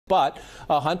But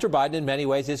Hunter Biden, in many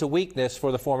ways, is a weakness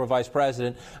for the former vice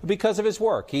president because of his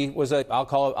work. He was I'll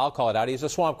call it out, he's a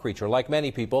swamp creature, like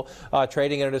many people,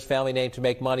 trading under his family name to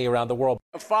make money around the world.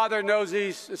 A father knows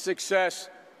he's a success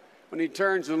when he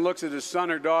turns and looks at his son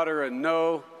or daughter and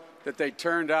know that they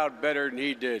turned out better than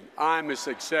he did. I'm a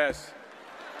success.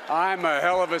 I'm a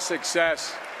hell of a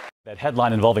success. That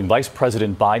headline involving Vice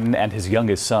President Biden and his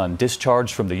youngest son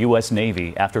discharged from the U.S.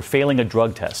 Navy after failing a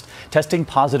drug test, testing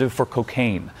positive for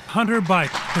cocaine. Hunter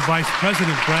Biden, the vice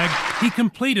president, bragged he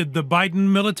completed the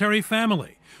Biden military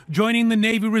family, joining the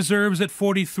Navy Reserves at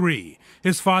 43.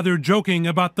 His father joking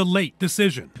about the late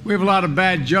decision. We have a lot of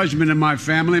bad judgment in my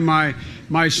family.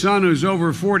 My son, who's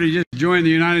over 40, just joined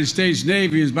the United States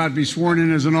Navy, is about to be sworn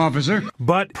in as an officer.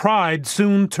 But pride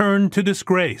soon turned to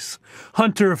disgrace.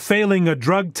 Hunter failing a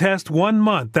drug test 1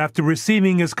 month after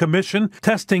receiving his commission,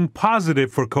 testing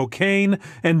positive for cocaine,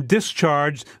 and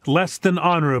discharged less than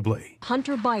honorably.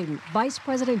 Hunter Biden, Vice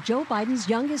President Joe Biden's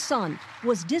youngest son,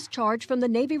 was discharged from the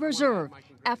Navy Reserve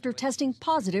after testing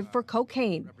positive for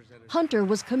cocaine. Hunter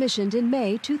was commissioned in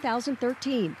May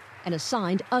 2013 and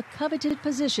assigned a coveted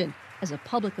position as a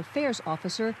public affairs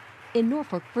officer in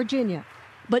Norfolk, Virginia.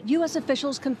 But U.S.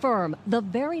 officials confirm the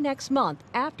very next month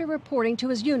after reporting to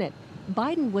his unit,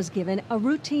 Biden was given a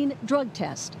routine drug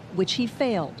test, which he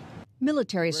failed.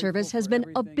 Military service has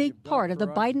been a big part of the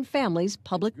Biden family's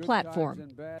public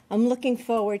platform. I'm looking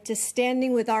forward to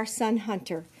standing with our son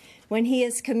Hunter when he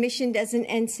is commissioned as an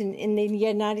ensign in the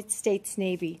United States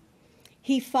Navy.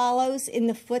 He follows in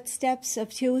the footsteps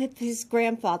of two of his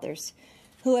grandfathers,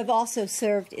 who have also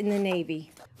served in the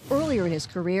Navy. Earlier in his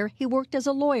career, he worked as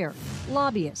a lawyer,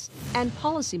 lobbyist, and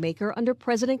policymaker under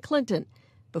President Clinton,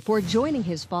 before joining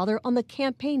his father on the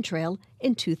campaign trail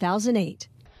in 2008.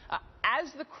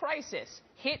 As the crisis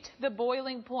hit the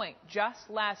boiling point just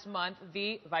last month,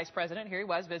 the vice president, here he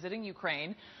was visiting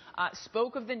Ukraine,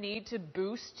 spoke of the need to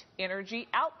boost energy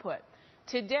output.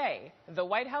 Today, the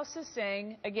White House is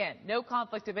saying, again, no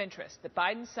conflict of interest, that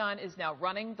Biden's son is now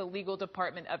running the legal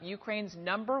department of Ukraine's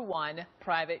 #1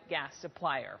 private gas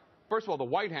supplier. First of all, the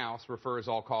White House refers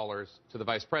all callers to the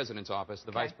vice president's office.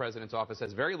 The vice president's office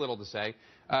has very little to say,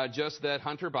 just that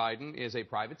Hunter Biden is a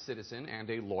private citizen and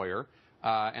a lawyer,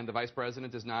 and the vice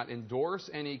president does not endorse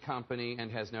any company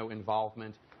and has no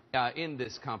involvement in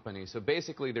this company. So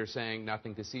basically they're saying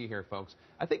nothing to see here, folks.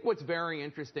 I think what's very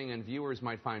interesting and viewers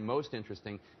might find most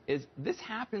interesting is this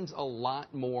happens a lot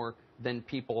more than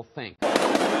people think.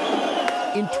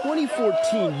 In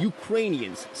 2014,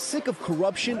 Ukrainians, sick of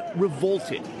corruption,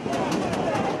 revolted.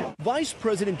 Vice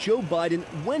President Joe Biden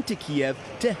went to Kiev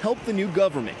to help the new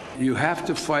government. You have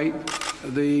to fight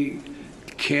the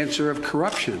cancer of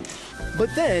corruption. But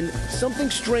then something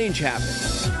strange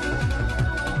happened.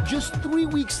 Just 3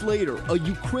 weeks later, a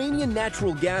Ukrainian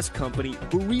natural gas company,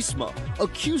 Burisma,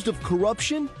 accused of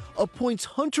corruption, appoints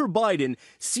Hunter Biden,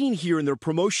 seen here in their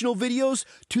promotional videos,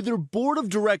 to their board of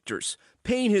directors,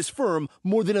 paying his firm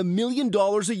more than $1 million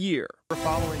a year. We're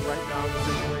following right now the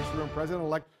situation from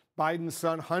President-elect Biden's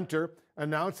son Hunter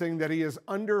announcing that he is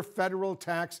under federal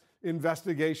tax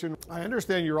investigation. I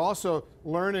understand you're also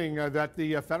learning that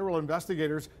the federal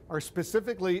investigators are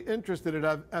specifically interested,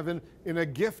 Evan, in a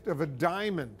gift of a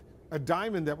diamond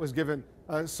that was given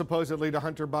supposedly to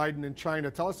Hunter Biden in China.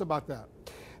 Tell us about that.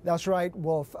 That's right,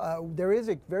 Wolf. There is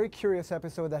a very curious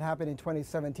episode that happened in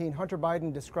 2017. Hunter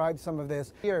Biden described some of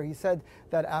this here. He said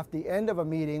that at the end of a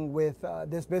meeting with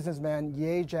this businessman,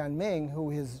 Ye Jianming, who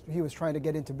he was trying to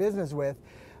get into business with,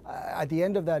 at the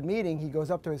end of that meeting, he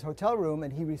goes up to his hotel room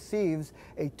and he receives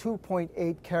a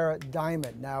 2.8 carat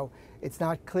diamond. Now, it's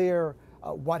not clear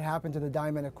what happened to the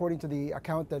diamond. According to the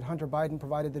account that Hunter Biden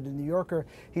provided to the New Yorker,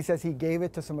 he says he gave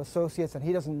it to some associates and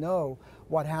he doesn't know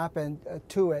what happened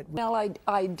to it. Well,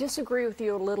 I disagree with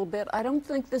you a little bit. I don't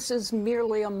think this is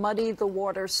merely a muddy the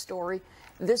water story.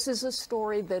 This is a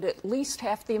story that at least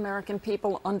half the American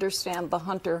people understand the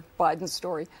Hunter Biden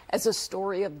story as a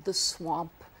story of the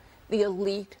swamp, the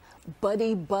elite,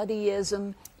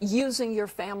 buddyism, using your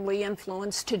family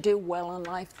influence to do well in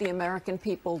life. The American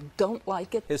people don't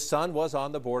like it. His son was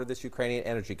on the board of this Ukrainian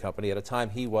energy company at a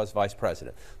time he was vice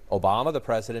president. Obama, the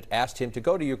president, asked him to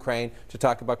go to Ukraine to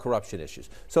talk about corruption issues.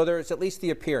 So there is at least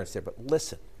the appearance there. But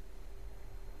listen.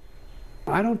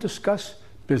 I don't discuss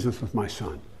business with my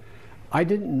son. I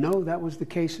didn't know that was the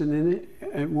case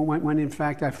when in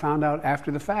fact I found out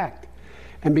after the fact.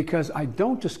 And because I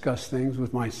don't discuss things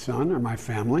with my son or my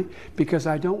family, because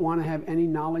I don't want to have any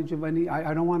knowledge of any,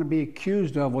 I don't want to be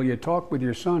accused of, well, you talk with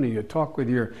your son or you talk with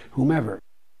your whomever.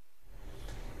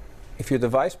 If you're the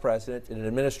vice president in an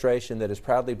administration that is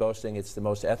proudly boasting it's the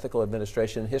most ethical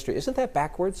administration in history, isn't that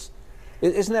backwards?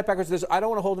 Isn't that backwards? I don't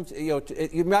want to hold him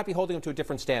to, you might be holding him to a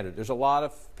different standard. There's a lot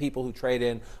of people who trade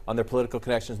in on their political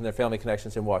connections and their family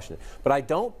connections in Washington. But I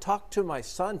don't talk to my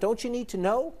son. Don't you need to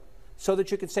know? So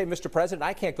that you can say, Mr. President,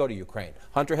 I can't go to Ukraine.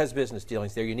 Hunter has business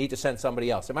dealings there. You need to send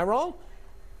somebody else. Am I wrong?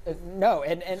 No,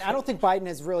 and I don't think Biden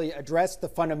has really addressed the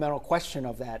fundamental question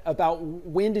of that, about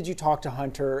when did you talk to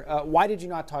Hunter? Why did you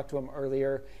not talk to him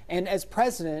earlier? And as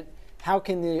president, how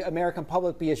can the American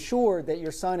public be assured that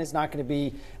your son is not going to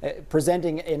be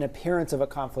presenting an appearance of a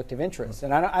conflict of interest?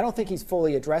 And I don't think he's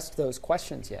fully addressed those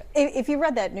questions yet. If you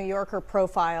read that New Yorker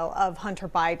profile of Hunter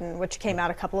Biden, which came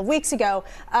out a couple of weeks ago,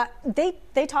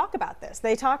 they talk about this.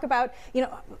 They talk about,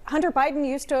 Hunter Biden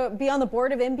used to be on the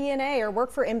board of MBNA or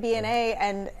work for MBNA,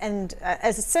 and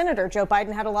as a senator, Joe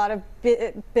Biden had a lot of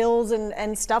bills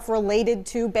and stuff related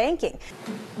to banking.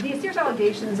 The series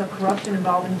allegations of corruption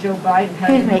involving Joe Biden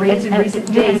have been raised in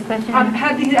recent days. I'm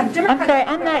sorry,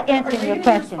 I'm not answering your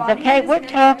questions, okay? We're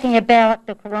talking about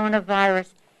the coronavirus.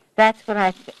 That's what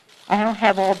I don't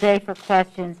have all day for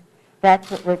questions. That's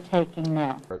what we're taking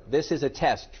now. This is a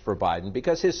test for Biden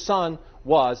because his son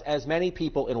was, as many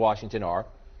people in Washington are,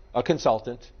 a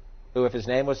consultant who, if his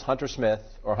name was Hunter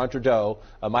Smith or Hunter Doe,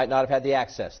 might not have had the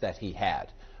access that he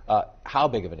had. How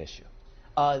big of an issue?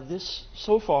 This,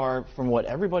 so far, from what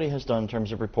everybody has done in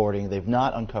terms of reporting, they've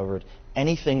not uncovered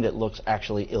anything that looks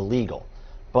actually illegal.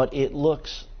 But it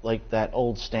looks like that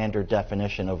old standard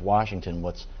definition of Washington,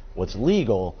 what's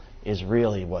legal is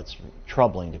really what's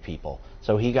troubling to people.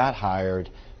 So he got hired,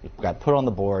 got put on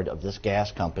the board of this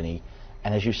gas company,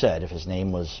 and as you said, if his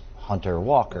name was Hunter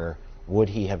Walker, would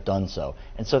he have done so?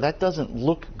 And so that doesn't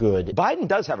look good. Biden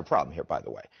does have a problem here, by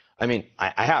the way. I mean,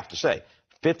 I have to say,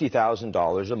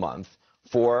 $50,000 a month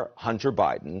for Hunter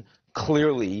Biden,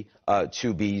 clearly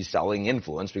to be selling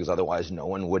influence, because otherwise no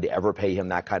one would ever pay him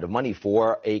that kind of money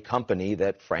for a company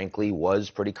that frankly was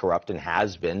pretty corrupt and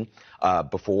has been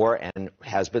before and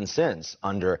has been since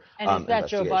under And is that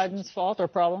Joe Biden's fault or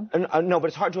problem? No, but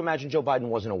it's hard to imagine Joe Biden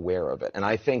wasn't aware of it. And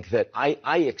I think that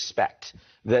I expect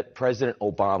that President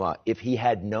Obama, if he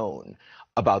had known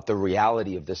about the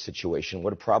reality of this situation,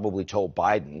 would have probably told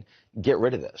Biden, get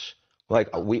rid of this.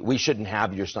 Like, we shouldn't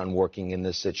have your son working in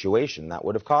this situation. That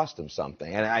would have cost him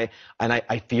something. And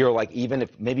I feel like even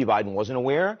if maybe Biden wasn't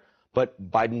aware, but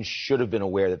Biden should have been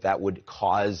aware that that would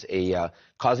cause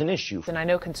an issue. And I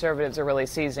know conservatives are really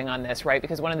seizing on this, right?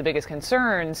 Because one of the biggest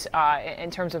concerns in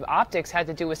terms of optics had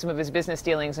to do with some of his business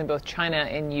dealings in both China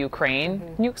and Ukraine.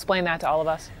 Can you explain that to all of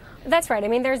us? That's right. I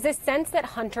mean, there's this sense that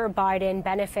Hunter Biden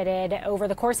benefited over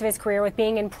the course of his career with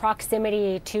being in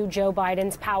proximity to Joe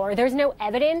Biden's power. There's no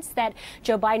evidence that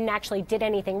Joe Biden actually did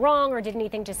anything wrong or did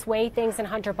anything to sway things in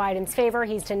Hunter Biden's favor.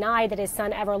 He's denied that his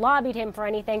son ever lobbied him for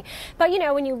anything. But,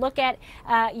 when you look at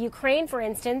Ukraine, for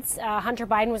instance, Hunter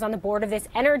Biden was on the board of this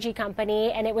energy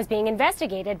company, and it was being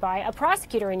investigated by a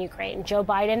prosecutor in Ukraine. Joe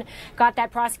Biden got that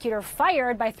prosecutor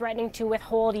fired by threatening to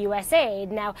withhold U.S.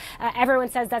 aid. Now, everyone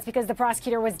says that's because the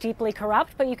prosecutor was deeply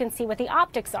corrupt, but you can see what the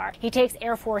optics are. He takes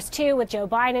Air Force Two with Joe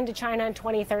Biden to China in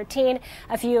 2013.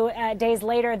 A few days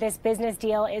later, this business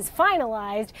deal is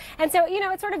finalized. And so,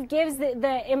 it sort of gives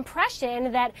the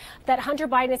impression that Hunter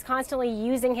Biden is constantly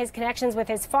using his connections with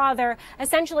his father,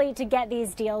 essentially to get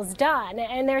these deals done.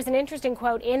 And there's an interesting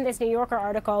quote in this New Yorker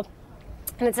article.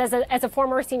 And it says, as a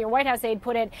former senior White House aide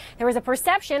put it, there was a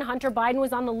perception Hunter Biden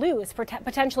was on the loose,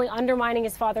 potentially undermining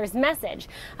his father's message.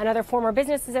 Another former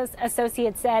business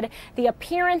associate said, the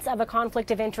appearance of a conflict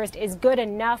of interest is good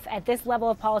enough at this level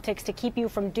of politics to keep you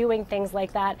from doing things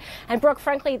like that. And Brooke,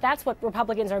 frankly, that's what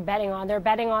Republicans are betting on. They're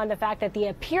betting on the fact that the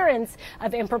appearance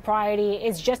of impropriety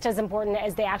is just as important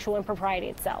as the actual impropriety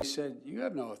itself. He said, you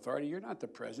have no authority. You're not the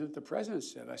president. The president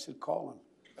said. I said, call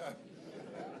him.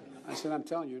 I said, I'm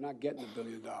telling you, you're not getting $1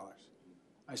 billion.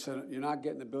 I said, you're not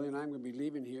getting $1 billion. I'm going to be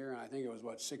leaving here. And I think it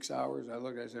was, 6 hours? I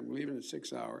looked, I said, I'm leaving in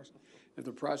 6 hours. If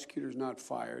the prosecutor's not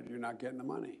fired, you're not getting the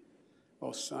money.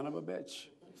 Well, son of a bitch.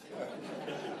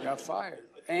 Got fired.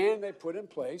 And they put in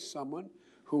place someone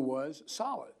who was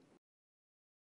solid.